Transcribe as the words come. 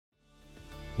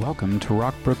Welcome to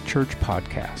Rockbrook Church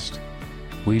Podcast.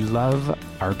 We love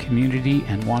our community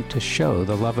and want to show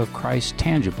the love of Christ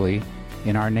tangibly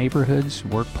in our neighborhoods,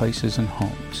 workplaces, and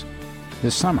homes.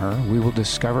 This summer, we will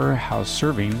discover how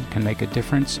serving can make a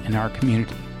difference in our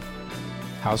community,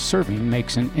 how serving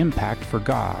makes an impact for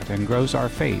God and grows our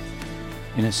faith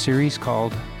in a series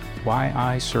called Why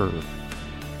I Serve.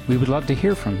 We would love to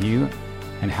hear from you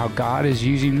and how God is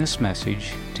using this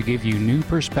message to give you new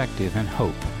perspective and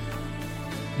hope.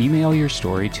 Email your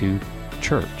story to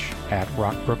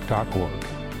church@rockbrook.org.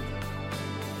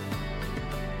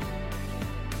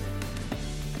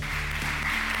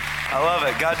 I love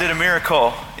it. God did a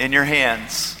miracle in your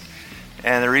hands.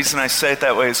 And the reason I say it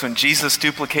that way is when Jesus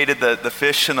duplicated the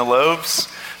fish and the loaves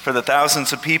for the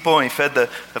thousands of people, and he fed the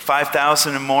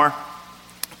 5,000 and more,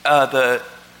 the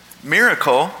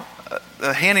miracle,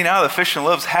 the handing out of the fish and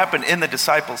loaves happened in the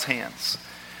disciples' hands.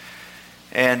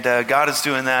 And God is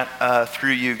doing that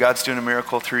through you. God's doing a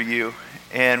miracle through you.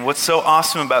 And what's so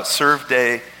awesome about Serve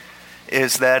Day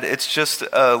is that it's just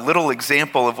a little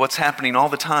example of what's happening all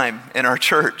the time in our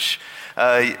church.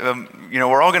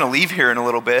 We're all going to leave here in a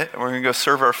little bit. We're going to go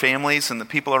serve our families and the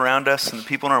people around us and the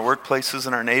people in our workplaces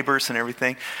and our neighbors and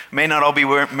everything. We may not all be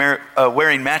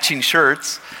wearing matching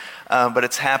shirts, but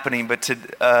it's happening. But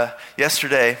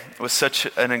yesterday was such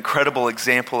an incredible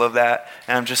example of that,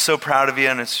 and I'm just so proud of you,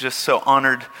 and it's just so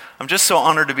honored. I'm just so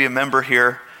honored to be a member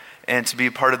here and to be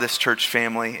a part of this church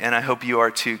family, and I hope you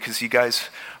are too, because you guys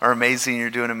are amazing. You're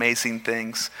doing amazing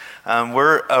things.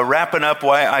 We're wrapping up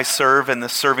Why I Serve and the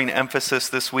serving emphasis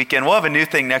this weekend. We'll have a new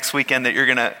thing next weekend that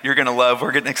you're gonna love.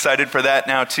 We're getting excited for that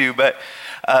now too. But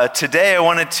today I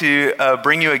wanted to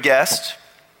bring you a guest.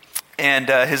 And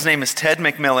his name is Ted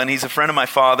McMillan. He's a friend of my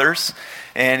father's,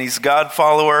 and he's a God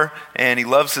follower, and he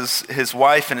loves his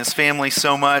wife and his family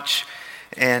so much.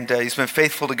 And he's been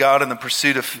faithful to God in the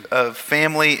pursuit of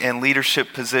family and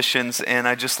leadership positions. And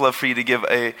I just love for you to give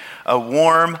a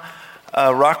warm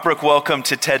Rockbrook welcome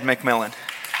to Ted McMillan.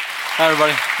 Hi,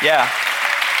 everybody. Yeah.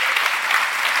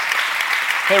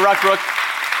 Hey, Rockbrook.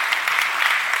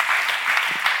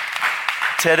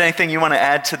 Ted, anything you want to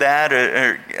add to that,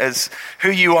 or as who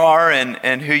you are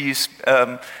and who you,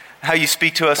 how you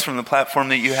speak to us from the platform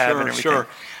that you have and everything? Sure.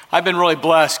 I've been really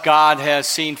blessed. God has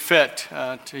seen fit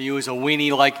to use a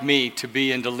weenie like me to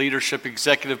be into leadership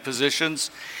executive positions.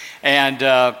 And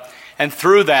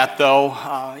through that,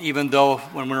 though, even though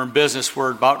when we're in business,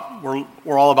 we're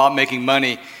all about making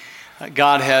money,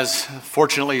 God has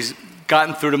fortunately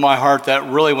gotten through to my heart that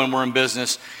really when we're in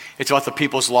business, it's about the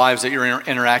people's lives that you're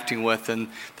interacting with, and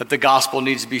that the gospel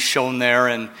needs to be shown there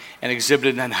and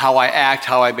exhibited in how I act,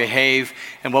 how I behave,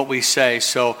 and what we say.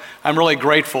 So I'm really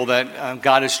grateful that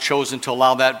God has chosen to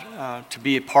allow that to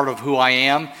be a part of who I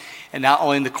am, and not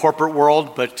only in the corporate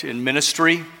world, but in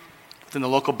ministry, within the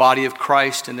local body of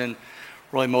Christ, and then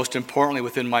really most importantly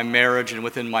within my marriage and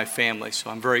within my family. So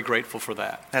I'm very grateful for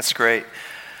that. That's great.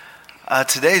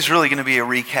 Today's really going to be a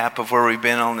recap of where we've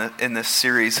been in this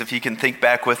series. If you can think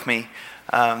back with me,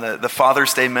 the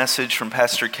Father's Day message from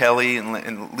Pastor Kelly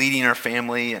and leading our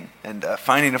family and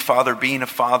finding a father, being a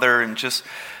father, and just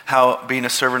how being a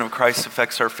servant of Christ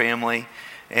affects our family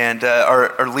and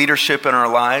our leadership in our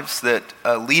lives, that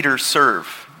leaders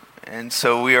serve. And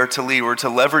so we are to lead. We're to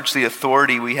leverage the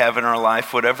authority we have in our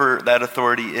life, whatever that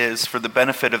authority is, for the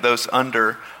benefit of those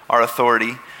under our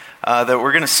authority. That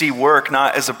we're going to see work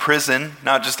not as a prison,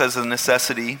 not just as a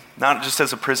necessity, not just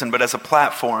as a prison, but as a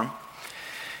platform.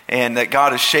 And that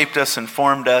God has shaped us and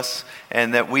formed us,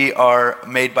 and that we are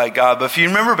made by God. But if you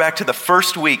remember back to the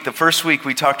first week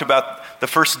we talked about the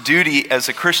first duty as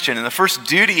a Christian. And the first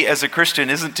duty as a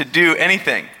Christian isn't to do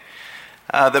anything.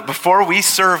 That before we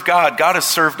serve God, God has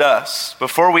served us.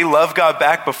 Before we love God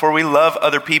back, before we love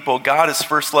other people, God has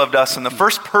first loved us. And the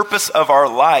first purpose of our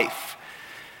life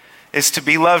is to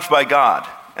be loved by God.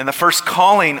 And the first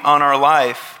calling on our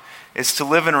life is to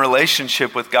live in a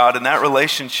relationship with God. And that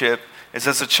relationship is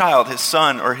as a child, his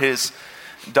son or his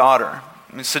daughter.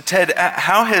 So Ted,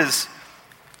 how has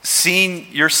seeing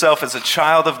yourself as a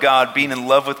child of God, being in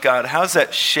love with God, how has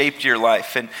that shaped your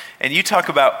life? And you talk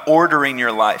about ordering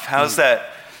your life. How's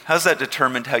that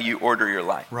determined how you order your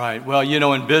life? Right. Well,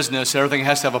 in business, everything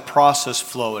has to have a process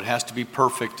flow. It has to be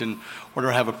perfect in order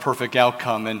to have a perfect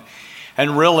outcome.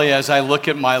 And really, as I look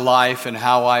at my life and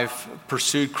how I've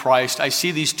pursued Christ, I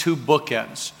see these two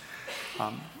bookends.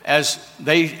 As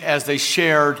they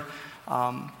shared,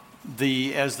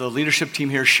 as the leadership team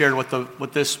here shared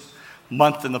what this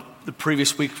month and the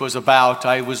previous week was about,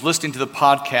 I was listening to the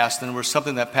podcast, and there was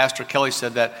something that Pastor Kelly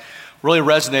said that really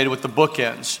resonated with the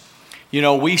bookends.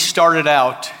 We started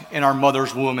out in our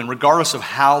mother's womb, and regardless of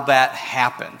how that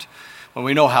happened, Well,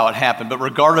 we know how it happened, but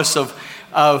regardless of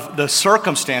the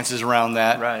circumstances around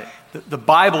that, Right. the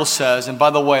Bible says, and by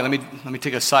the way, let me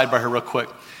take a sidebar here real quick.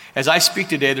 As I speak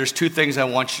today, there's two things I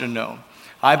want you to know.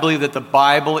 I believe that the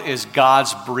Bible is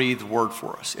God's breathed word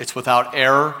for us. It's without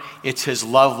error. It's His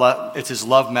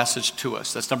love message to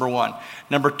us. That's number one.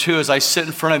 Number two, as I sit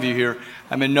in front of you here,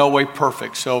 I'm in no way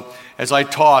perfect. So as I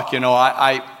talk,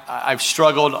 I've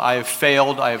struggled, I have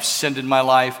failed, I have sinned in my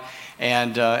life,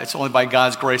 and it's only by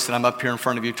God's grace that I'm up here in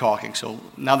front of you talking. So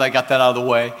now that I got that out of the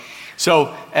way.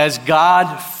 So as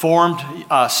God formed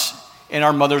us in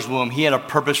our mother's womb, He had a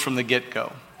purpose from the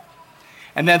get-go.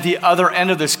 And at the other end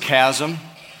of this chasm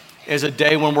is a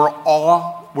day when we're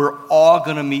all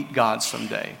going to meet God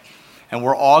someday. And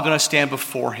we're all going to stand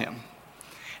before Him.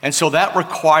 And so that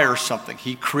requires something.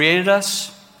 He created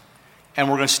us, and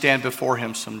we're going to stand before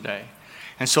Him someday.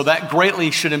 And so that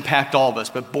greatly should impact all of us.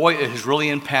 But boy, it has really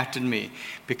impacted me.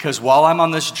 Because while I'm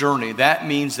on this journey, that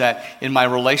means that in my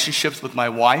relationships with my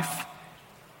wife,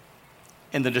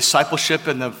 in the discipleship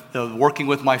and the working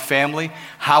with my family,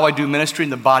 how I do ministry in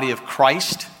the body of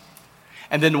Christ,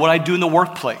 and then what I do in the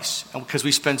workplace. And because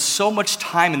we spend so much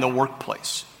time in the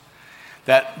workplace,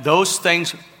 that those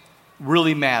things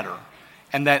really matter.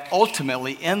 And that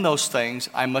ultimately in those things,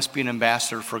 I must be an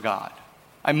ambassador for God.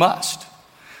 I must.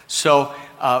 So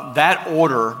that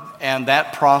order and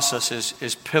that process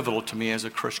is pivotal to me as a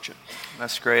Christian.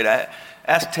 That's great. I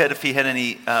asked Ted if he had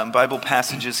any Bible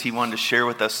passages he wanted to share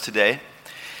with us today.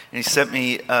 And he sent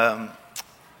me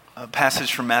a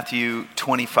passage from Matthew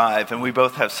 25, and we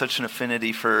both have such an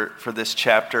affinity for this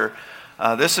chapter.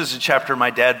 This is a chapter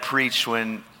my dad preached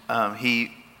when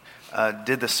he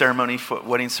did the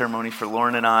wedding ceremony for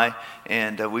Lauren and I,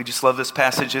 and we just love this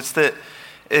passage.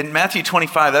 In Matthew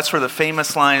 25, that's where the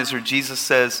famous line is where Jesus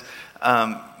says,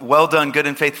 well done, good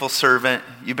and faithful servant.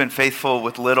 You've been faithful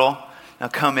with little. Now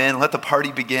come in, let the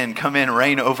party begin. Come in,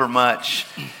 reign over much.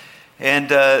 And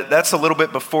that's a little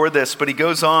bit before this, but he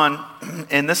goes on,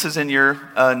 and this is in your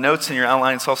notes in your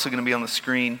outline. It's also going to be on the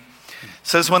screen. It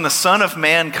says, when the Son of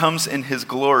Man comes in His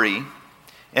glory,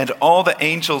 and all the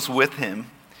angels with Him,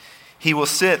 He will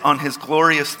sit on His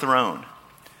glorious throne.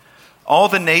 All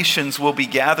the nations will be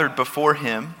gathered before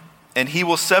Him, and He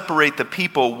will separate the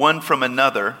people one from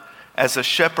another, as a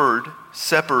shepherd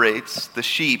separates the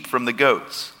sheep from the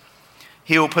goats.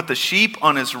 He will put the sheep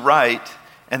on His right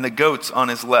and the goats on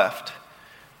His left.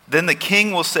 Then the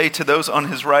King will say to those on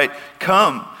His right,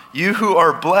 come, you who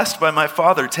are blessed by my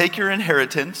Father, take your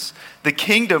inheritance, the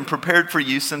kingdom prepared for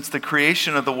you since the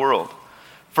creation of the world.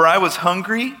 For I was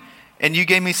hungry, and you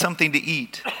gave me something to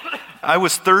eat. I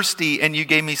was thirsty, and you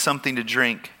gave me something to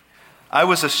drink. I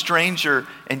was a stranger,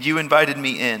 and you invited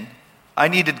me in. I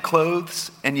needed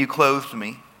clothes, and you clothed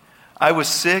me. I was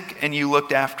sick, and you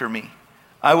looked after me.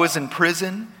 I was in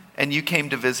prison, and you came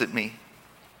to visit me.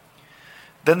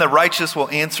 Then the righteous will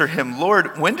answer Him,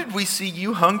 Lord, when did we see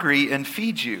you hungry and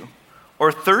feed you,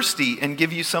 or thirsty and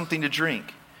give you something to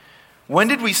drink? When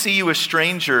did we see you a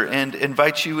stranger and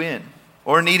invite you in,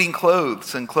 or needing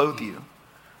clothes and clothe you?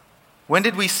 When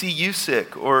did we see you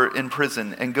sick or in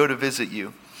prison and go to visit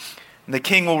you? And the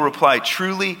King will reply,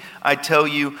 truly, I tell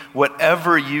you,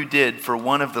 whatever you did for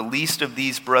one of the least of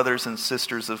these brothers and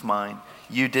sisters of mine,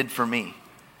 you did for me.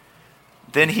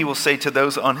 Then He will say to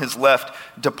those on His left,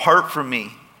 depart from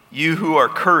me, you who are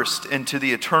cursed, into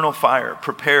the eternal fire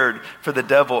prepared for the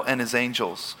devil and his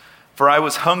angels. For I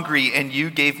was hungry, and you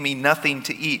gave me nothing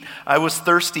to eat. I was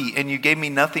thirsty, and you gave me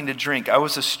nothing to drink. I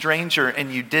was a stranger,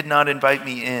 and you did not invite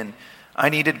me in. I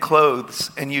needed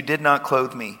clothes, and you did not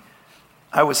clothe me.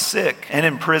 I was sick and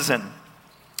in prison,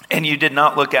 and you did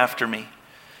not look after me.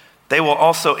 They will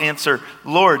also answer,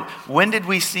 Lord, when did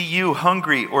we see you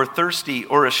hungry or thirsty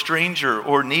or a stranger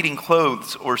or needing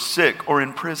clothes or sick or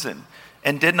in prison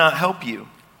and did not help you?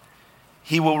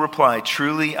 He will reply,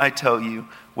 truly I tell you,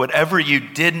 whatever you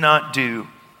did not do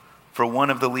for one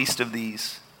of the least of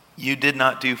these, you did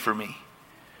not do for me.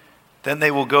 Then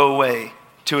they will go away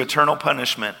to eternal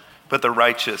punishment, but the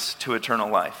righteous to eternal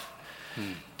life.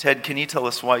 Ted, can you tell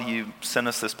us why you sent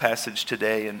us this passage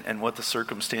today and what the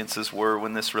circumstances were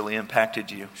when this really impacted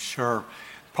you? Sure.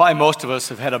 Probably most of us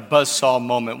have had a buzzsaw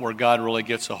moment where God really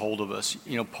gets a hold of us.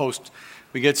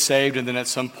 We get saved, and then at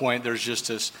some point there's just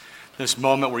this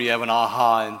moment where you have an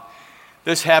aha. And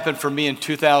this happened for me in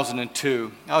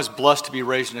 2002. I was blessed to be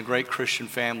raised in a great Christian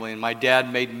family, and my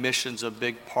dad made missions a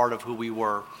big part of who we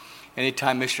were.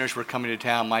 Anytime missionaries were coming to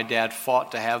town, my dad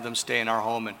fought to have them stay in our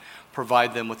home and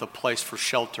provide them with a place for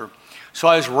shelter. So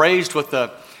I was raised with a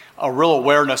real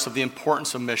awareness of the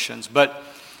importance of missions. But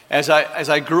as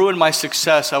I grew in my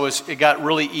success, it got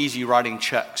really easy writing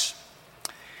checks.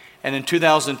 And in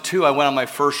 2002, I went on my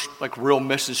first real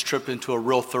missions trip into a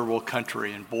real third world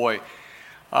country. And boy,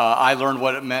 I learned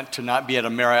what it meant to not be at a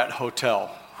Marriott hotel.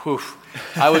 Whew.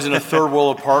 I was in a third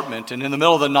world apartment, and in the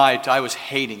middle of the night, I was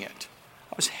hating it.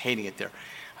 I was hating it there.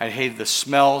 I hated the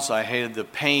smells. I hated the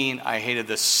pain. I hated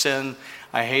the sin.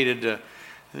 I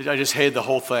just hated the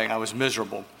whole thing. I was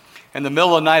miserable. In the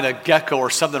middle of the night, a gecko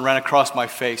or something ran across my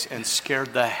face and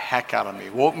scared the heck out of me.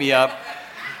 Woke me up.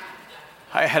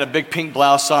 I had a big pink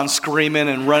blouse on, screaming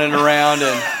and running around,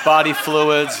 and body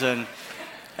fluids, and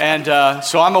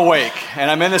so I'm awake, and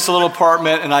I'm in this little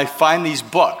apartment, and I find these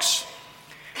books,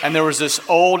 and there was this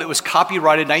old. It was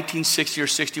copyrighted 1960 or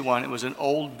 61. It was an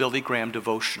old Billy Graham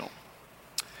devotional,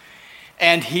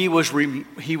 and the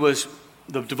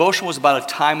devotional was about a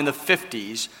time in the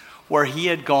 50s where he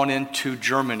had gone into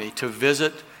Germany to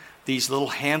visit these little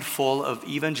handful of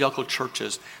evangelical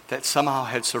churches that somehow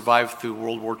had survived through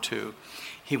World War II.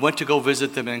 He went to go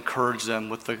visit them and encourage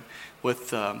them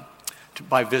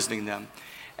by visiting them.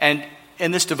 And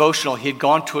in this devotional, he had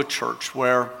gone to a church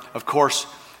where, of course,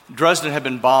 Dresden had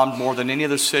been bombed more than any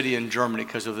other city in Germany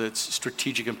because of its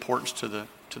strategic importance to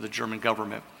the German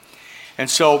government. And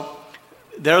so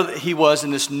there he was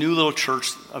in this new little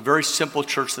church, a very simple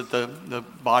church that the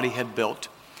body had built.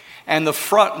 And the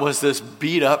front was this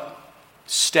beat-up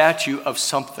statue of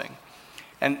something.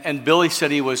 And Billy said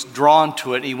he was drawn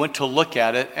to it, and he went to look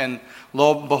at it, and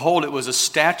lo and behold, it was a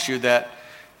statue that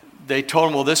they told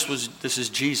him, well, this is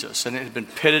Jesus. And it had been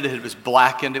pitted, it was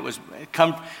blackened, it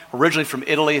come originally from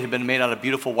Italy, it had been made out of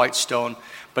beautiful white stone,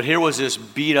 but here was this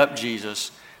beat-up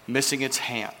Jesus, missing its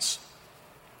hands.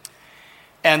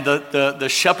 And the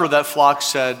shepherd of that flock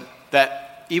said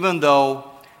that even though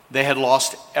they had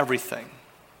lost everything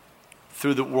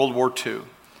through the World War II,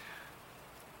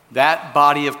 that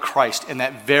body of Christ in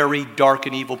that very dark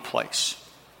and evil place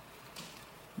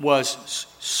was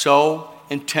so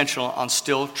intentional on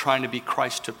still trying to be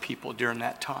Christ to people during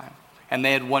that time. And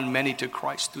they had won many to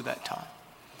Christ through that time.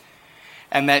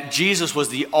 And that Jesus was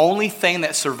the only thing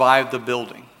that survived the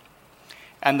building.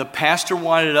 And the pastor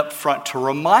wanted it up front to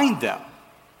remind them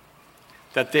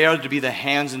that they are to be the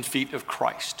hands and feet of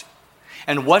Christ.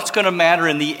 And what's going to matter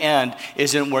in the end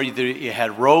isn't where you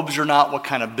had robes or not, what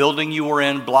kind of building you were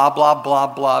in, blah, blah, blah,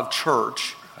 blah of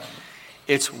church.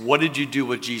 It's what did you do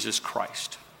with Jesus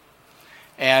Christ?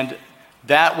 And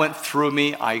that went through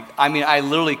me. I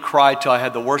literally cried till I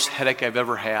had the worst headache I've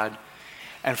ever had.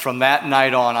 And from that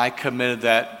night on, I committed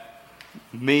that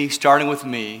starting with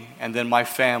me and then my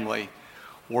family,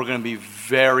 we're going to be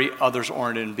very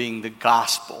others-oriented in being the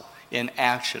gospel in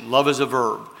action. Love is a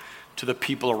verb to the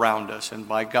people around us. And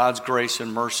by God's grace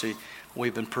and mercy,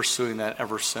 we've been pursuing that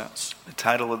ever since. The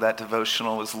title of that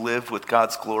devotional was Live with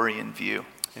God's Glory in View.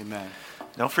 Amen.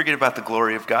 Don't forget about the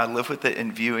glory of God. Live with it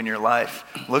in view in your life.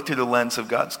 Look through the lens of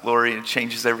God's glory, and it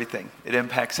changes everything. It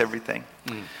impacts everything.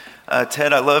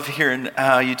 Ted, I love hearing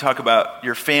how you talk about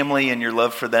your family and your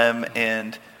love for them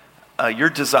and your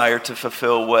desire to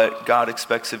fulfill what God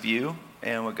expects of you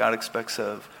and what God expects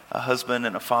of a husband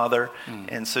and a father.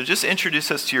 And so just introduce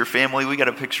us to your family. We got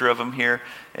a picture of them here.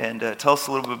 And tell us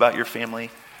a little bit about your family.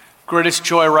 Greatest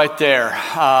joy right there.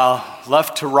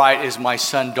 Left to right is my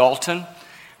son Dalton.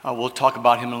 We'll talk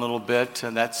about him in a little bit.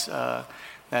 And that's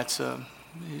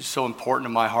he's so important to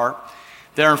my heart.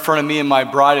 There in front of me and my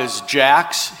bride is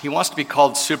Jax. He wants to be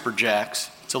called Super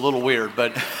Jax. It's a little weird,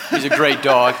 but he's a great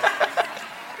dog.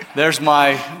 There's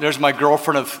my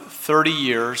girlfriend of 30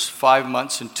 years, 5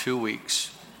 months and 2 weeks.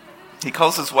 He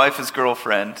calls his wife his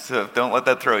girlfriend, so don't let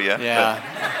that throw you. Yeah.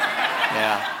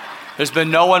 There's been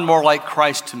no one more like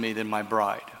Christ to me than my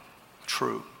bride.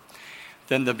 True.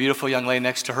 Then the beautiful young lady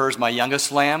next to her is my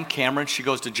youngest lamb, Cameron. She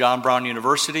goes to John Brown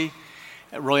University,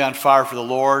 really on fire for the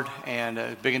Lord and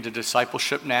big into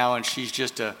discipleship now, and she's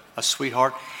just a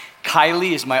sweetheart.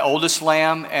 Kylie is my oldest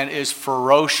lamb and is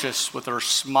ferocious with her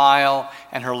smile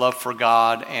and her love for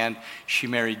God, and she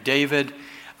married David.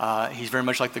 He's very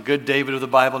much like the good David of the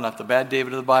Bible, not the bad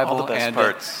David of the Bible. All the best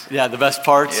parts. The best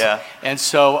parts. Yeah. And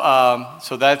so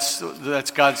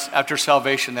that's God's, after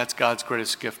salvation, that's God's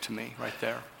greatest gift to me right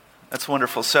there. That's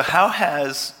wonderful. So how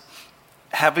has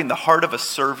having the heart of a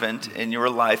servant in your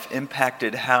life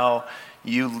impacted how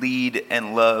you lead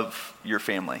and love your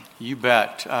family? You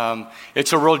bet.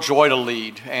 It's a real joy to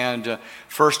lead. And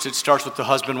first it starts with the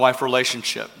husband-wife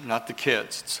relationship, not the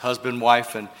kids. It's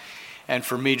husband-wife, and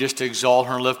for me just to exalt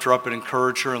her and lift her up and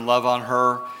encourage her and love on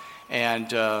her. And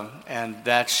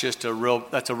that's just a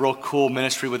real cool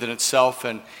ministry within itself.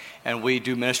 And we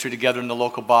do ministry together in the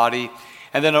local body.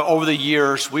 And then over the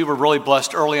years, we were really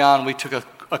blessed. Early on, we took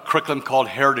a curriculum called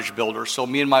Heritage Builder. So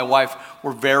me and my wife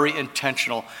were very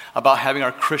intentional about having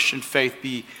our Christian faith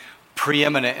be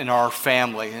preeminent in our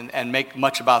family and make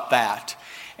much about that.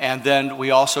 And then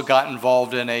we also got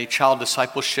involved in a child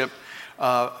discipleship,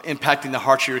 impacting the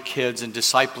hearts of your kids and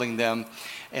discipling them.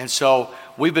 And so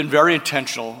we've been very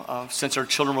intentional since our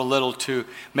children were little to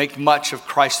make much of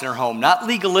Christ in our home, not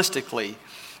legalistically,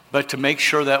 but to make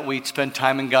sure that we'd spend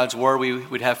time in God's Word.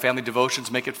 We'd have family devotions,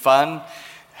 make it fun,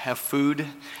 have food,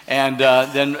 and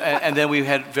then we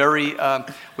had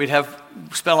we'd have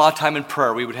spent a lot of time in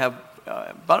prayer. We would have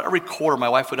about every quarter, my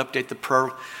wife would update the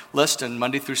prayer list, and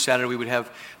Monday through Saturday we would have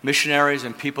missionaries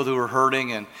and people who were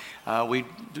hurting, and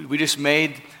we just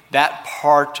made that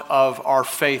part of our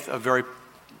faith a very,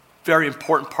 very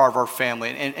important part of our family,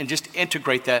 and just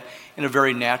integrate that in a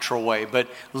very natural way. But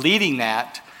leading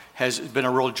that has been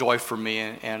a real joy for me,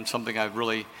 and something I've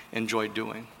really enjoyed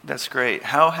doing. That's great.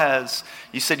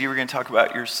 You said you were going to talk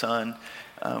about your son.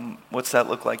 What's that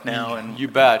look like now? And You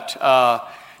bet.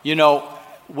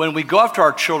 When we go after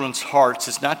our children's hearts,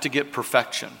 it's not to get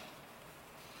perfection.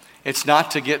 It's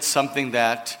not to get something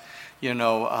that,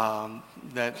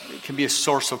 that can be a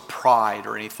source of pride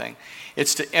or anything.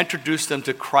 It's to introduce them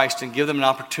to Christ and give them an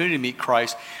opportunity to meet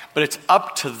Christ, but it's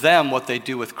up to them what they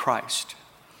do with Christ.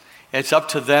 It's up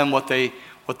to them what they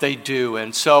do.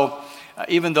 And so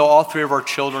even though all three of our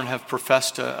children have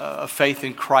professed a faith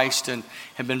in Christ and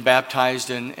have been baptized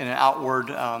in an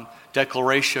outward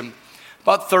declaration,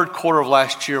 about third quarter of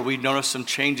last year, we noticed some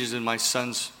changes in my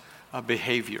son's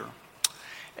behavior.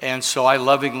 And so I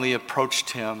lovingly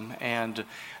approached him, and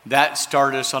that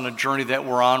started us on a journey that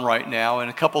we're on right now. And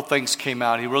a couple things came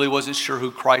out. He really wasn't sure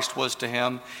who Christ was to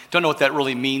him. Don't know what that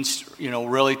really means,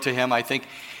 really to him. I think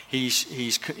he's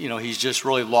just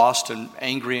really lost and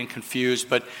angry and confused.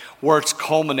 But where it's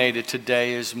culminated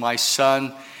today is my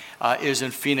son is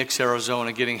in Phoenix,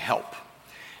 Arizona, getting help.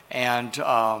 And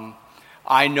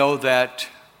I know that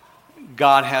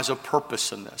God has a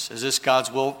purpose in this. Is this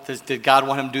God's will? Did God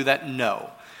want him to do that? No.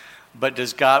 But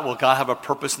will God have a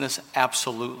purpose in this?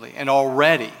 Absolutely. And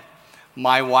already,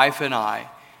 my wife and I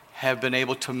have been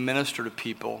able to minister to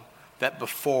people that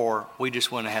before we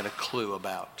just wouldn't have had a clue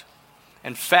about.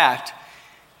 In fact,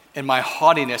 in my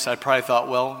haughtiness, I probably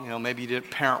thought, maybe you didn't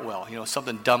parent well.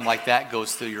 Something dumb like that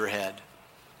goes through your head.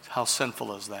 How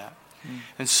sinful is that?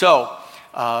 And so,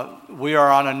 we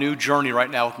are on a new journey right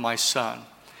now with my son.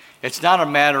 It's not a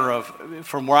matter of,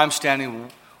 from where I'm standing,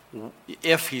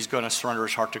 if he's going to surrender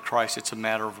his heart to Christ. It's a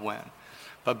matter of when.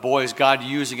 But boy, is God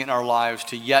using it in our lives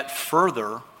to yet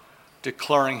further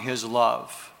declaring his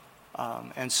love.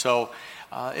 And so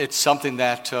it's something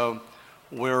that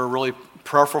we're really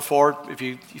prayerful for. If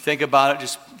you think about it,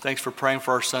 just thanks for praying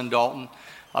for our son Dalton.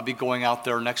 I'll be going out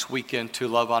there next weekend to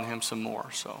love on him some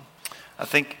more. So I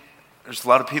think there's a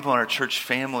lot of people in our church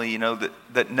family,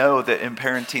 that know that in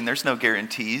parenting there's no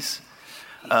guarantees,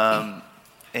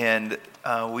 and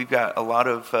we've got a lot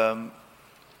of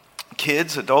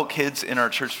adult kids in our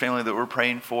church family that we're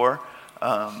praying for,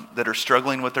 that are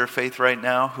struggling with their faith right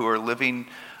now, who are living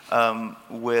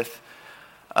with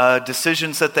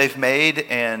decisions that they've made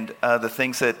and the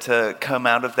things that come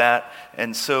out of that.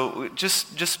 And so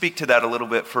just speak to that a little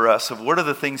bit for us, of what are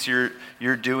the things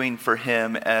you're doing for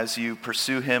him as you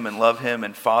pursue him and love him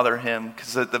and father him,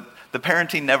 because the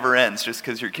parenting never ends just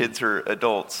because your kids are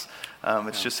adults.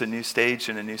 It's just a new stage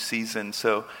and a new season.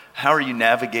 So how are you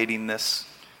navigating this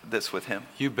with him?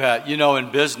 You bet.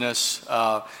 In business,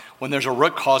 when there's a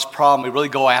root cause problem, we really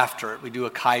go after it. We do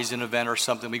a Kaizen event or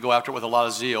something. We go after it with a lot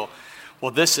of zeal.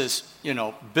 Well, this is,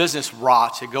 business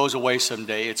rots. It goes away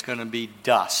someday. It's going to be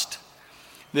dust.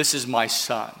 This is my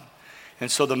son. And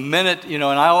so the minute, and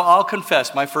I'll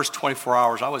confess, my first 24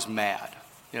 hours, I was mad.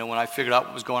 When I figured out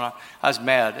what was going on, I was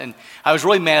mad. And I was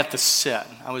really mad at the sin.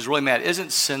 I was really mad.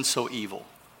 Isn't sin so evil?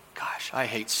 Gosh, I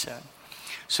hate sin.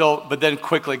 So, but then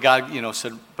quickly God,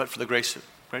 said, but for the great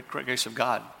grace of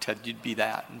God, Ted, you'd be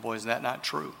that. And boy, isn't that not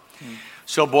true?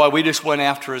 So, boy, we just went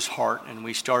after his heart, and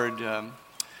we started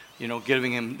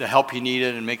giving him the help he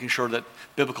needed and making sure that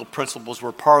biblical principles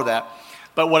were part of that.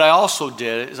 But what I also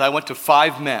did is I went to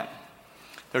 5 men.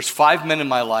 There's 5 men in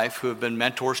my life who have been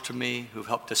mentors to me, who've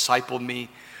helped disciple me,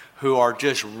 who are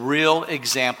just real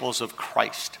examples of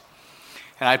Christ.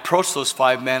 And I approached those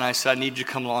 5 men. I said, I need you to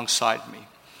come alongside me.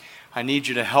 I need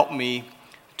you to help me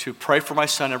to pray for my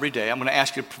son every day. I'm going to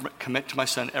ask you to commit to my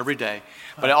son every day.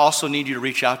 But I also need you to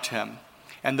reach out to him.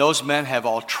 And those men have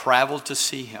all traveled to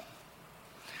see him.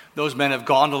 Those men have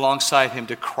gone alongside him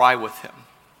to cry with him.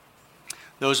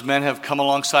 Those men have come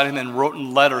alongside him and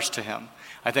written letters to him.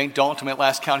 I think Dalton, at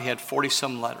last count, he had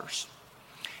 40-some letters.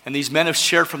 And these men have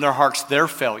shared from their hearts their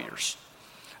failures.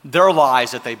 their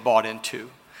lies that they bought into,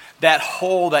 that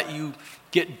hole that you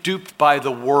get duped by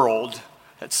the world,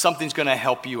 that something's going to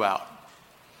help you out.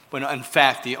 When in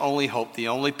fact, the only hope, the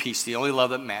only peace, the only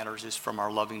love that matters is from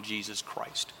our loving Jesus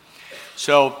Christ.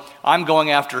 So I'm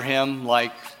going after him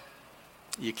like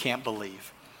you can't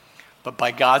believe. But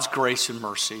by God's grace and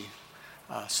mercy,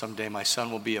 someday my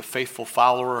son will be a faithful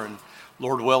follower, and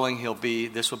Lord willing,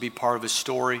 this will be part of his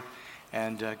story,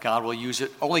 and God will use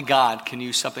it. Only God can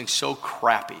use something so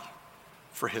crappy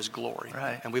for his glory.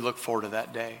 Right. And we look forward to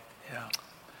that day.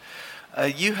 Yeah.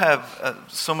 You have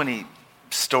so many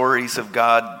stories of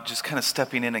God just kind of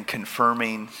stepping in and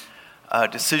confirming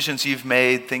decisions you've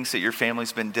made, things that your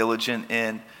family's been diligent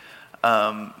in,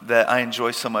 that I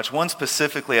enjoy so much. One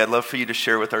specifically I'd love for you to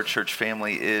share with our church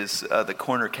family is the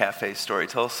Corner Cafe story.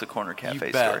 Tell us the Corner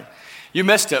Cafe story. You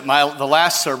missed it. The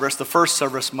last service, the first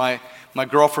service, my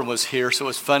girlfriend was here, so it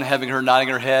was fun having her nodding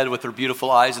her head with her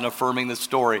beautiful eyes and affirming the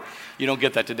story. You don't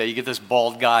get that today. You get this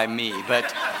bald guy, me.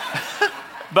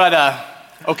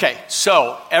 Okay,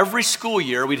 so every school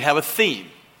year we'd have a theme.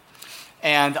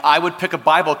 And I would pick a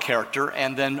Bible character,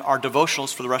 and then our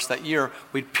devotionals for the rest of that year,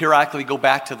 we'd periodically go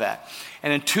back to that.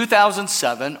 And in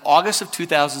 2007, August of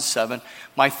 2007,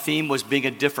 my theme was being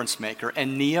a difference maker,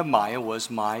 and Nehemiah was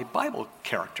my Bible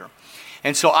character.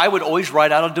 And so I would always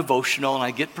write out a devotional, and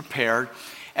I'd get prepared,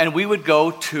 and we would go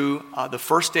to, the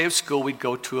first day of school, we'd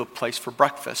go to a place for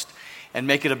breakfast and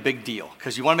make it a big deal,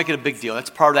 because you want to make it a big deal. That's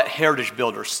part of that Heritage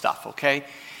Builder stuff, okay?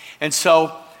 And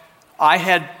so I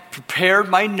had prepared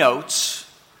my notes,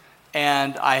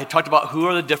 and I had talked about who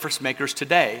are the difference makers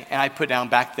today. And I put down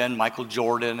back then Michael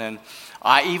Jordan, and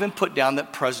I even put down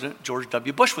that President George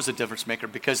W. Bush was a difference maker,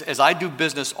 because as I do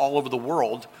business all over the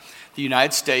world, the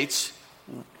United States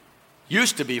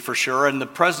used to be for sure, and the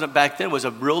president back then was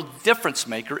a real difference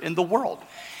maker in the world.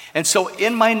 And so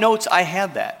in my notes, I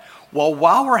had that. Well,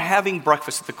 while we're having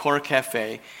breakfast at the Corner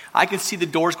Cafe, I can see the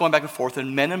doors going back and forth,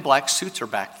 and men in black suits are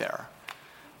back there.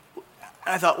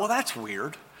 And I thought, well, that's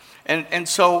weird. And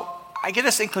so I get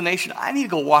this inclination, I need to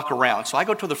go walk around. So I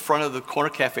go to the front of the Corner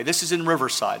Cafe. This is in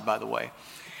Riverside, by the way.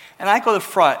 And I go to the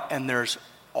front, and there's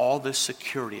all this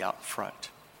security out front.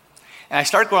 And I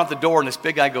start going out the door, and this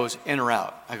big guy goes, in or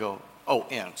out? I go, oh,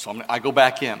 in. So I go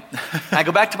back in. And I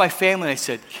go back to my family, and I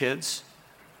said, kids,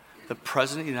 the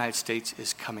President of the United States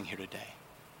is coming here today.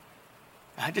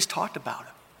 And I just talked about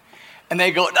him. And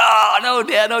they go, no,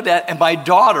 Dad. And my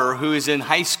daughter, who is in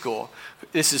high school,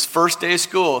 this is first day of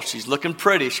school. She's looking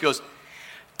pretty. She goes,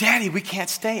 Daddy, we can't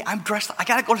stay. I'm dressed. I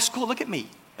got to go to school. Look at me.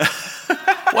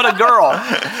 What a girl.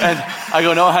 And I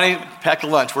go, no, honey, pack a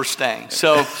lunch. We're staying.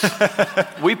 So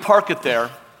we park it there.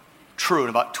 True, in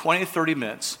about 20 to 30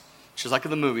 minutes, just like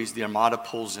in the movies, the Armada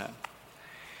pulls in.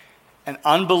 And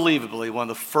unbelievably, one of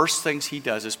the first things he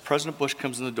does is President Bush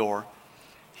comes in the door.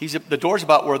 The door's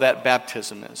about where that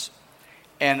baptism is.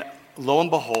 And lo and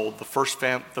behold, the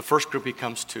first group he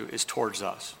comes to is towards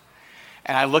us.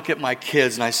 And I look at my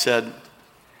kids and I said,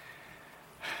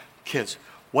 kids,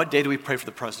 what day do we pray for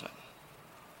the president?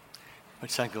 My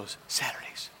son goes,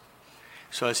 Saturdays.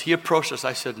 So as he approached us,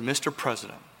 I said, Mr.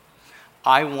 President,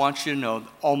 I want you to know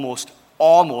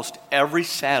almost every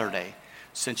Saturday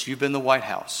since you've been in the White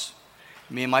House,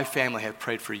 me and my family have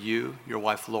prayed for you, your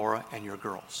wife Laura, and your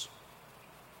girls.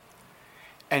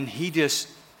 And he just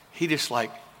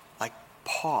like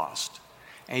paused,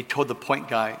 and he told the point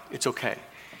guy, it's okay.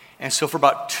 And so for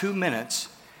about 2 minutes,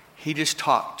 he just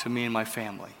talked to me and my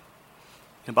family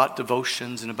about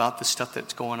devotions and about the stuff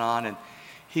that's going on, and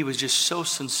he was just so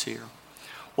sincere.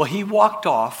 Well, he walked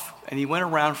off, and he went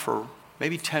around for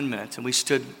maybe 10 minutes, and we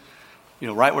stood,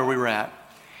 right where we were at.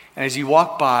 And as he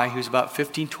walked by, he was about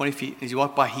 15, 20 feet. As he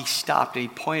walked by, he stopped, and he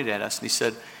pointed at us, and he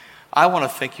said, I want to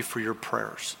thank you for your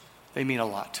prayers. They mean a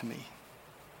lot to me.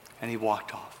 And he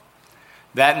walked off.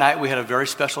 That night, we had a very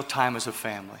special time as a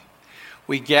family.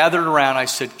 We gathered around. I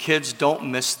said, kids,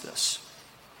 don't miss this.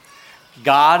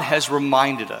 God has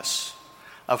reminded us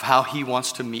of how he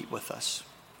wants to meet with us.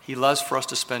 He loves for us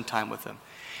to spend time with him.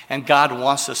 And God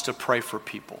wants us to pray for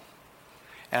people.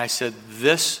 And I said,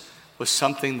 this was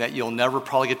something that you'll never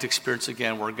probably get to experience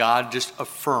again, where God just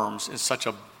affirms in such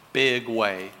a big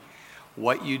way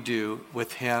what you do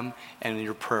with him, and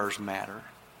your prayers matter.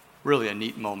 Really a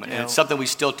neat moment. And it's something we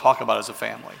still talk about as a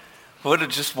family. What a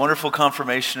just wonderful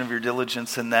confirmation of your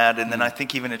diligence in that. And then I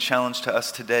think even a challenge to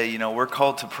us today, we're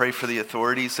called to pray for the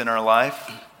authorities in our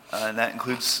life. And that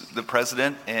includes the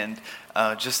president. And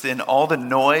just in all the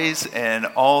noise and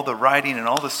all the writing and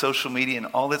all the social media and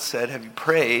all that's said, have you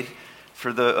prayed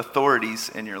for the authorities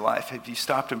in your life? Have you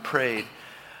stopped and prayed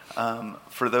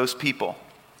for those people?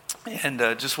 And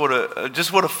just what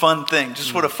a fun thing,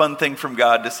 what a fun thing from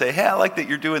God to say, hey, I like that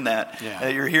you're doing that. Yeah.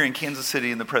 You're here in Kansas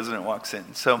City and the president walks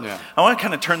in. So Yeah. I want to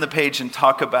kind of turn the page and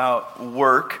talk about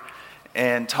work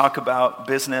and talk about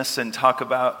business and talk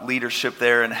about leadership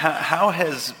there. And how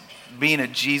has being a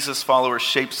Jesus follower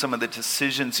shaped some of the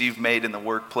decisions you've made in the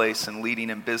workplace and leading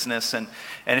in business? And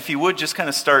if you would just kind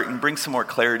of start and bring some more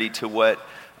clarity to what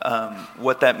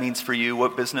that means for you.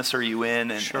 What business are you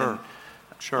in? And,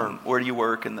 Sure. Where do you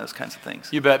work and those kinds of things?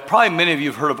 You bet. Probably many of you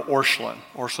have heard of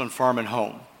Orscheln Farm and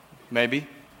Home. Maybe?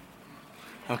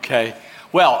 Okay.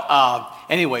 Well,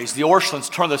 anyways, the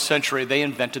Orschelns, turn of the century, they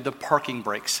invented the parking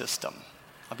brake system. A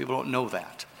lot of people don't know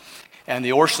that. And the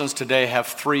Orschelns today have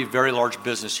 3 very large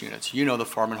business units. You know the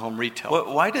farm and home retail.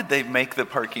 Why did they make the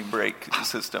parking brake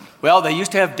system? Well, they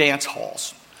used to have dance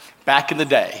halls back in the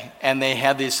day, and they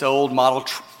had this old Model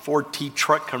Ford T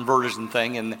truck converters and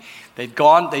thing, and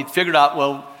they'd figured out,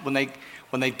 well, when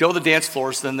they do the dance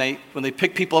floors, then when they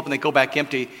pick people up and they go back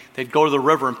empty, they'd go to the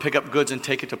river and pick up goods and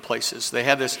take it to places. They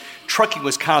had this, trucking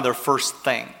was kind of their first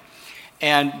thing.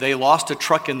 And they lost a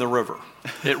truck in the river.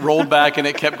 It rolled back and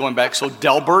it kept going back. So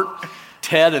Delbert,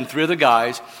 Ted, and 3 other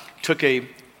guys took a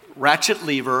ratchet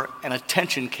lever and a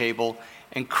tension cable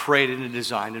and created and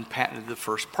designed and patented the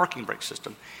first parking brake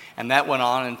system. And that went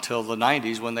on until the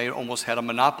 90s when they almost had a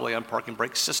monopoly on parking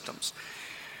brake systems.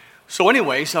 So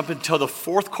anyways, up until the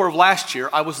 4th quarter of last year,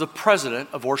 I was the president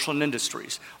of Orscheln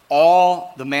Industries,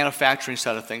 all the manufacturing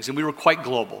side of things. And we were quite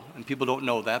global, and people don't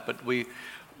know that, but we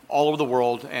all over the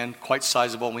world and quite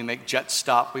sizable. We make jets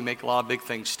stop. We make a lot of big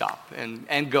things stop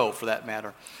and go, for that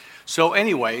matter. So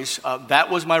anyways, that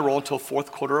was my role until 4th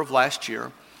quarter of last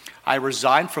year. I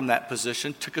resigned from that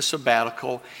position, took a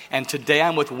sabbatical, and today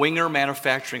I'm with Winger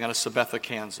Manufacturing out of Sabetha,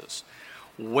 Kansas.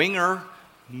 Winger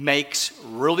makes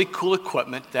really cool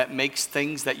equipment that makes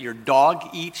things that your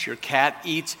dog eats, your cat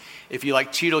eats. If you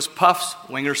like Cheetos Puffs,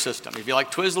 Winger system. If you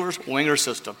like Twizzlers, Winger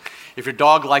system. If your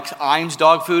dog likes Iams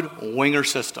dog food, Winger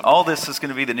system. All this is going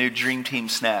to be the new Dream Team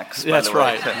snacks. That's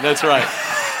right. That's right.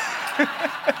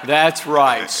 That's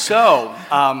right. So,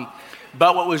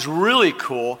 but what was really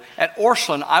cool, at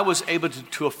Orscheln, I was able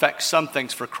to affect some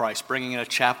things for Christ, bringing in a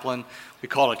chaplain. We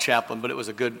call it a chaplain, but it was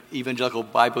a good evangelical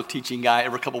Bible teaching guy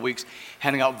every couple of weeks,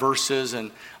 handing out verses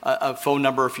and a phone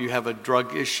number if you have a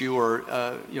drug issue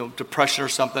or depression or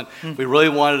something. We really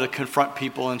wanted to confront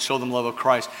people and show them the love of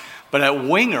Christ. But at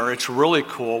Winger, it's really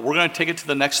cool. We're going to take it to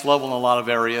the next level in a lot of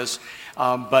areas.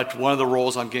 But one of the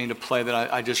roles I'm getting to play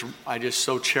that I just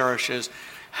so cherish is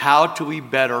how do we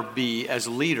better be, as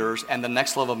leaders and the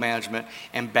next level of management,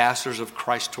 ambassadors of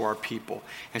Christ to our people?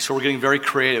 And so we're getting very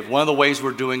creative. One of the ways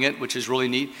we're doing it, which is really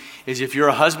neat, is if you're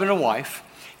a husband and wife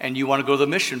and you want to go to the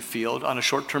mission field on a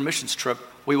short-term missions trip,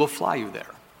 we will fly you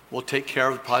there. We'll take care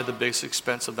of probably the biggest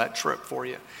expense of that trip for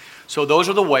you. So those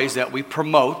are the ways that we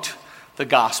promote the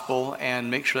gospel and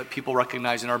make sure that people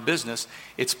recognize in our business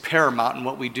it's paramount in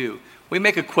what we do. We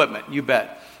make equipment, you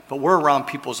bet. But we're around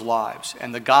people's lives,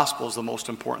 and the gospel is the most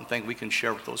important thing we can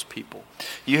share with those people.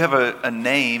 You have a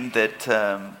name that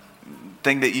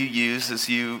thing that you use is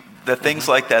the things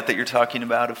like that you're talking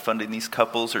about of funding these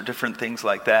couples or different things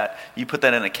like that. You put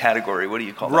that in a category. What do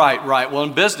you call that? Right. Well,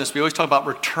 in business, we always talk about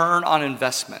return on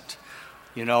investment,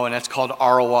 and that's called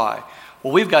ROI.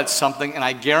 Well, we've got something, and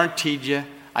I guarantee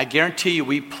you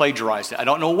we plagiarized it. I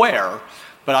don't know where,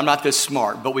 but I'm not this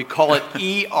smart. But we call it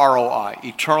EROI,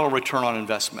 Eternal Return on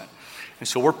Investment. And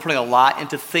so we're putting a lot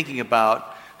into thinking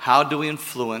about how do we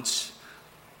influence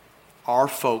our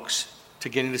folks to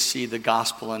getting to see the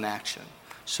gospel in action.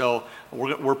 So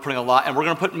we're putting a lot, and we're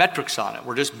going to put metrics on it.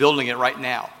 We're just building it right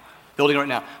now. But we're going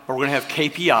to have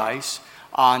KPIs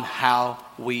on how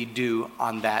we do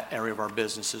on that area of our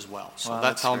business as well. So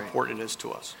that's how important it is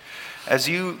to us. As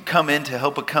you come in to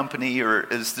help a company, or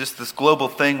is this global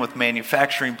thing with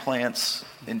manufacturing plants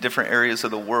in different areas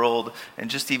of the world, and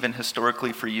just even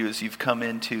historically for you as you've come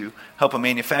in to help a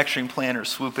manufacturing plant or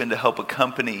swoop in to help a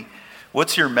company,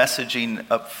 what's your messaging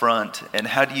up front, and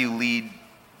how do you lead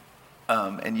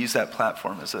and use that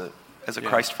platform as a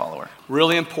Christ follower?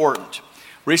 Really important.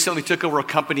 Recently took over a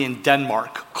company in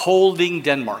Denmark, Kolding,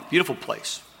 Denmark. Beautiful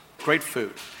place, great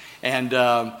food.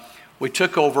 And we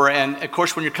took over, and of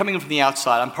course, when you're coming in from the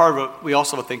outside, we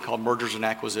also have a thing called mergers and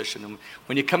acquisition. And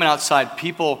when you come in outside,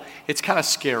 people, it's kind of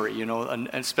scary, and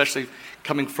especially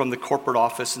coming from the corporate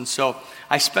office. And so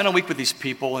I spent a week with these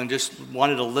people and just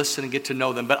wanted to listen and get to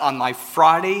know them. But on my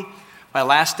Friday, my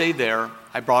last day there,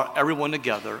 I brought everyone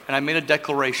together, and I made a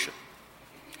declaration.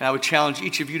 And I would challenge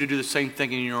each of you to do the same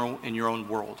thing in your own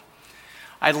world.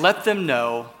 I let them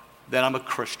know that I'm a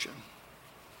Christian,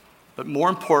 But more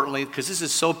importantly, because this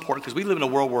is so important, because we live in a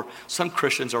world where some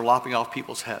Christians are lopping off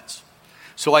people's heads.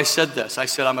 So I said this. I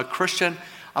said, I'm a Christian.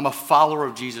 I'm a follower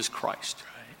of Jesus Christ.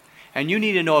 Right. And you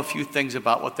need to know a few things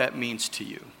about what that means to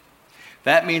you.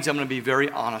 That means I'm going to be very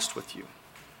honest with you.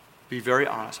 Be very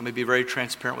honest. I'm going to be very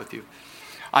transparent with you.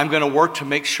 I'm going to work to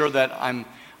make sure that I'm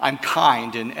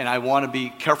kind, and I want to be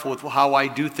careful with how I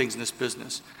do things in this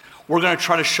business. We're going to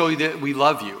try to show you that we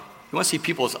love you. You want to see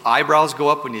people's eyebrows go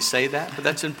up when you say that? But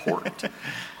that's important.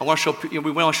 We want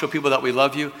to show people that we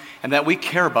love you and that we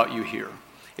care about you here.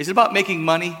 Is it about making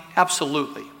money?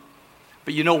 Absolutely.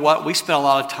 But you know what? We spend a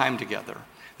lot of time together.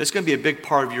 That's going to be a big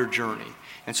part of your journey.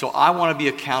 And so I want to be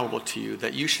accountable to you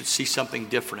that you should see something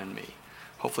different in me.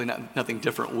 Hopefully nothing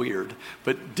different, weird,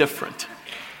 but different.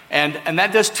 And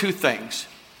that does two things.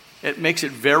 It makes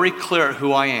it very clear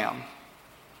who I am,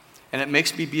 and it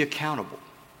makes me be accountable.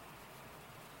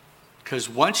 Because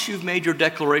once you've made your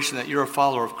declaration that you're a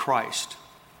follower of Christ,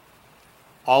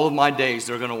 all of my days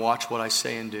they're going to watch what I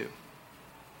say and do.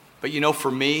 But you know, for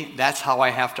me, that's how I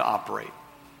have to operate.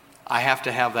 I have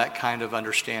to have that kind of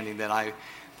understanding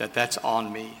that's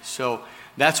on me. So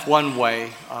that's one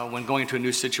way when going to a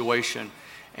new situation,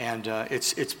 and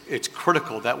it's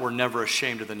critical that we're never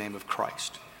ashamed of the name of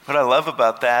Christ. What I love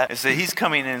about that is that he's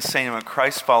coming in and saying I'm a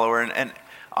Christ follower, and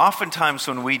oftentimes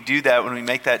when we do that, when we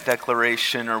make that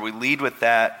declaration or we lead with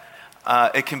that,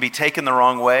 it can be taken the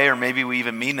wrong way, or maybe we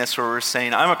even mean this where we're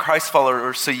saying, I'm a Christ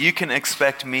follower, so you can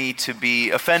expect me to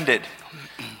be offended.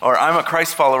 Or I'm a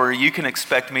Christ follower, you can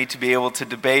expect me to be able to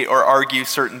debate or argue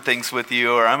certain things with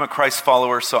you. Or I'm a Christ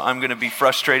follower, so I'm going to be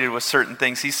frustrated with certain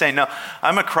things. He's saying, no,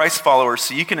 I'm a Christ follower,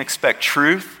 so you can expect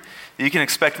truth. You can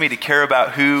expect me to care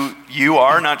about who you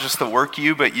are, not just the work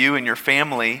you, but you and your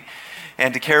family,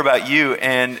 and to care about you.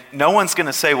 And no one's going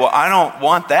to say, well, I don't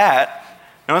want that.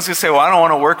 No one's going to say, well, I don't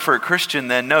want to work for a Christian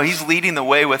then. No, he's leading the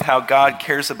way with how God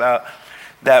cares about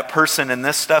that person, and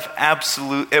this stuff,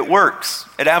 it works.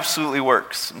 It absolutely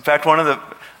works. In fact, one of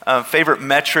the favorite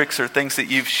metrics or things that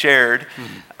you've shared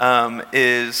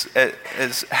is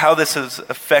how this has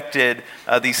affected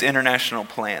these international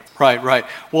plants. Right.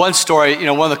 One story,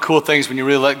 one of the cool things when you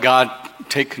really let God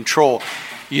take control,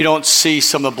 you don't see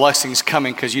some of the blessings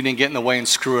coming because you didn't get in the way and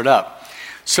screw it up.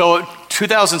 So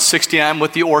 2016, I'm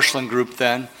with the Orscheln Group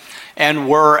then, and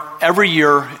we're every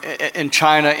year in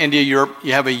China, India, Europe,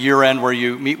 you have a year end where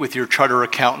you meet with your charter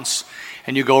accountants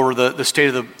and you go over the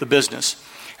state of the business.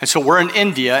 And so we're in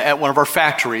India at one of our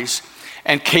factories,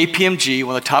 and KPMG,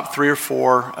 one of the top 3 or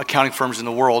 4 accounting firms in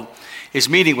the world, is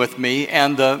meeting with me,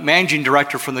 and the managing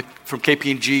director from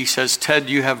KPMG says, Ted,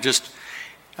 you have just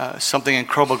something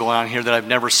incredible going on here that I've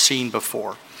never seen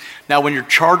before. Now, when your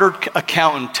chartered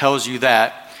accountant tells you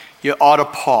that, you ought to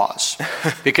pause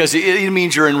because it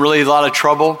means you're in really a lot of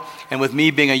trouble. And with me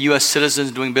being a U.S.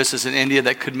 citizen doing business in India,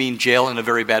 that could mean jail in a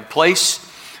very bad place,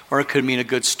 or it could mean a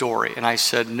good story. And I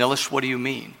said, Nilesh, what do you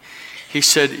mean? He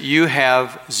said, you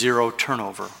have 0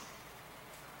 turnover.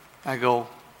 I go,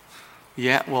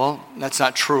 yeah, well, that's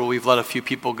not true. We've let a few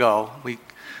people go. We a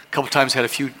couple times had a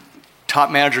few top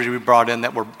managers we brought in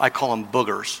that were, I call them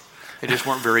boogers. They just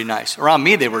weren't very nice. Around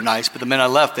me, they were nice, but the minute I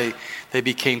left, they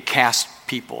became caste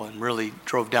people and really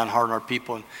drove down hard on our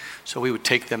people. And so we would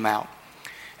take them out.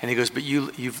 And he goes, but you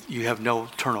have no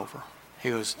turnover. He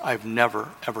goes, I've never,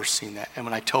 ever seen that. And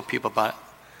when I tell people about it,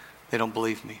 they don't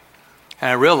believe me.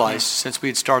 And I realized since we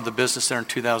had started the business there in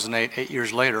 2008, 8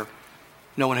 years later,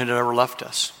 no one had ever left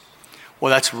us.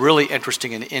 Well, that's really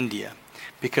interesting in India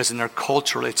because in their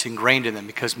culture, it's ingrained in them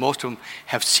because most of them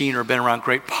have seen or been around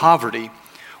great poverty.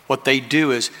 What they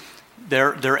do is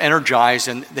they're energized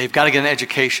and they've got to get an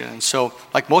education. And so,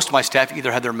 like most of my staff,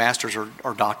 either had their master's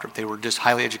or doctorate. They were just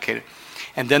highly educated.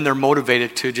 And then they're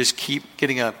motivated to just keep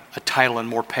getting a title and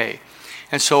more pay.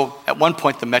 And so at one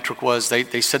point the metric was,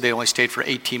 they said they only stayed for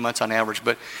 18 months on average,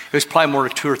 but it was probably more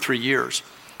than 2 or 3 years.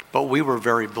 But we were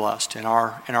very blessed. In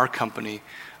our company,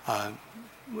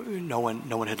 no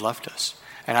one had left us.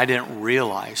 And I didn't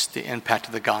realize the impact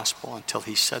of the gospel until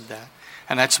he said that.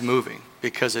 And that's moving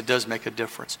because it does make a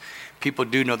difference. People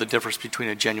do know the difference between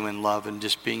a genuine love and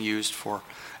just being used for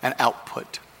an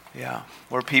output. Yeah,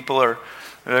 where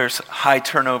there's high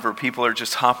turnover. People are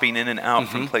just hopping in and out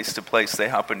from place to place. They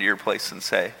hop into your place and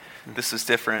say, this is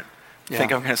different. I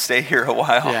think I'm going to stay here a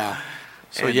while. Yeah,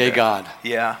 so and, yay God.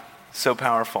 Yeah, so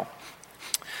powerful.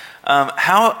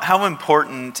 How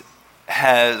important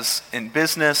has in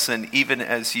business and even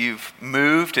as you've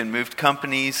moved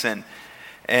companies and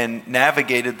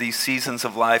navigated these seasons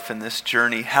of life and this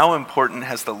journey, how important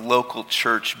has the local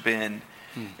church been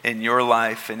in your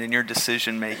life and in your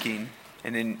decision making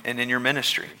and in your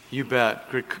ministry? You bet.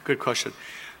 Good question.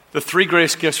 The three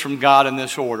greatest gifts from God in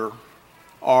this order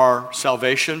are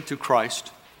salvation through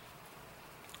Christ,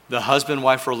 the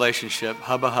husband-wife relationship,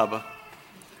 hubba hubba,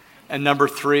 and number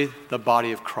three, the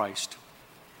body of Christ.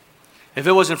 If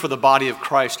it wasn't for the body of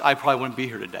Christ, I probably wouldn't be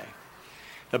here today.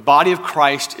 The body of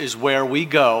Christ is where we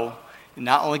go and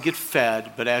not only get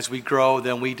fed, but as we grow,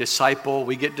 then we disciple,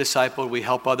 we get discipled, we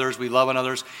help others, we love on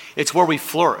others. It's where we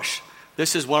flourish.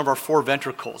 This is one of our four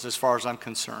ventricles as far as I'm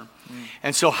concerned.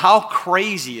 And so how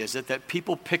crazy is it that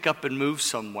people pick up and move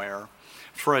somewhere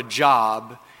for a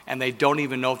job and they don't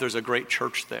even know if there's a great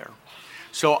church there?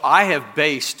 So I have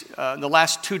based, in the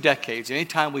last 2 decades,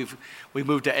 anytime we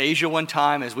moved to Asia one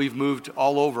time, as we've moved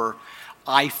all over,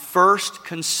 I first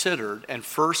considered and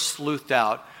first sleuthed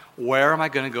out, where am I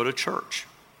going to go to church?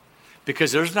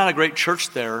 Because there's not a great church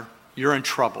there, you're in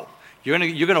trouble. You're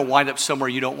going to wind up somewhere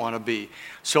you don't want to be.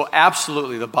 So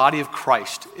absolutely, the body of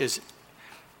Christ is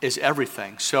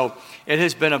everything. So it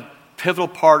has been a pivotal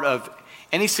part of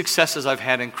any successes I've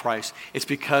had in Christ. It's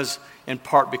in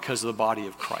part because of the body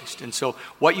of Christ. And so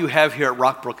what you have here at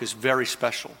Rockbrook is very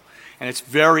special. And it's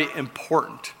very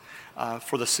important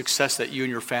for the success that you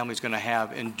and your family is going to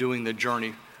have in doing the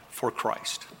journey for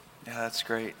Christ. Yeah, that's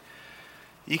great.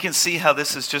 You can see how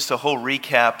this is just a whole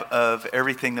recap of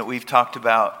everything that we've talked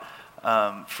about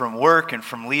from work and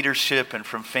from leadership and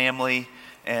from family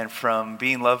and from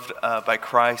being loved by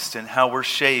Christ, and how we're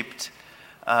shaped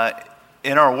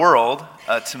in our world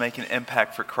to make an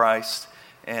impact for Christ.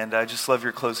 And I just love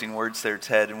your closing words there,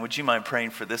 Ted. And would you mind praying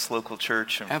for this local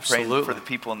church and Absolutely. praying for the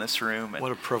people in this room?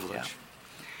 What a privilege.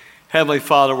 Heavenly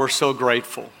Father, we're so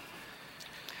grateful.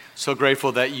 So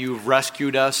grateful that you've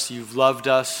rescued us, you've loved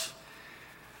us.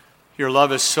 Your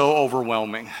love is so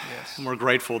overwhelming. Yes. And we're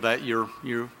grateful that you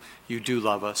do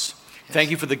love us. Yes.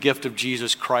 Thank you for the gift of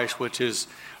Jesus Christ, which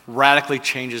radically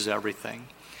changes everything.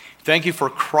 Thank you for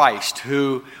Christ,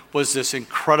 who was this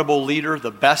incredible leader,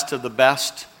 the best of the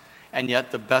best, and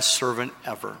yet the best servant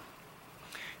ever.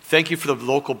 Thank you for the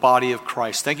local body of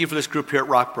Christ. Thank you for this group here at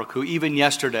Rockbrook, who even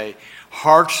yesterday,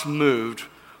 hearts moved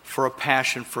for a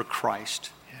passion for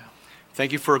Christ. Yeah.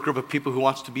 Thank you for a group of people who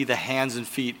wants to be the hands and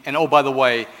feet. And oh, by the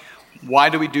way, why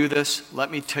do we do this?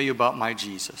 Let me tell you about my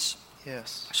Jesus.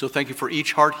 Yes. So thank you for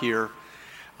each heart here.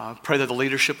 Pray that the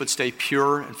leadership would stay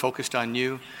pure and focused on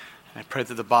you. And I pray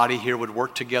that the body here would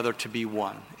work together to be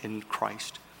one in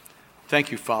Christ.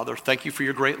 Thank you, Father. Thank you for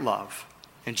your great love.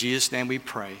 In Jesus' name we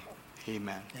pray.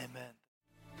 Amen. Amen.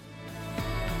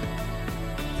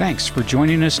 Thanks for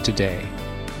joining us today.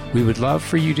 We would love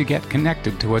for you to get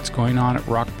connected to what's going on at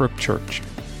Rockbrook Church.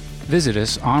 Visit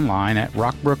us online at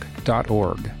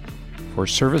rockbrook.org for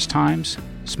service times,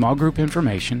 small group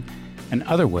information, and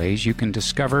other ways you can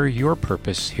discover your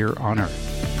purpose here on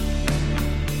earth.